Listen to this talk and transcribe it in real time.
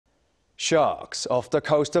Sharks off the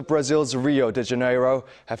coast of Brazil's Rio de Janeiro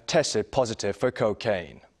have tested positive for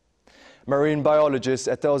cocaine. Marine biologists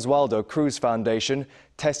at the Oswaldo Cruz Foundation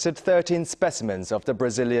tested 13 specimens of the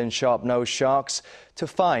Brazilian sharpnose sharks to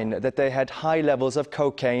find that they had high levels of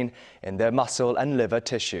cocaine in their muscle and liver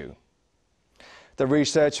tissue. The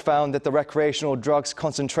research found that the recreational drugs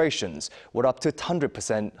concentrations were up to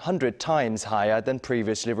 100 times higher than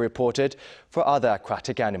previously reported for other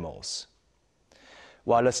aquatic animals.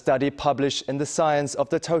 While a study published in the Science of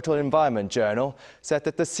the Total Environment journal said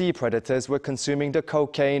that the sea predators were consuming the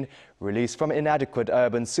cocaine released from inadequate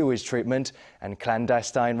urban sewage treatment and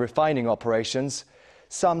clandestine refining operations,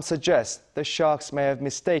 some suggest the sharks may have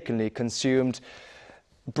mistakenly consumed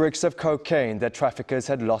bricks of cocaine that traffickers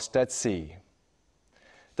had lost at sea.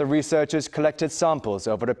 The researchers collected samples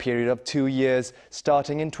over a period of 2 years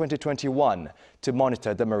starting in 2021 to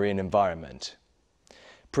monitor the marine environment.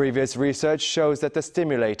 Previous research shows that the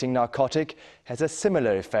stimulating narcotic has a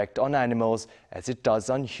similar effect on animals as it does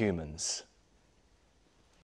on humans.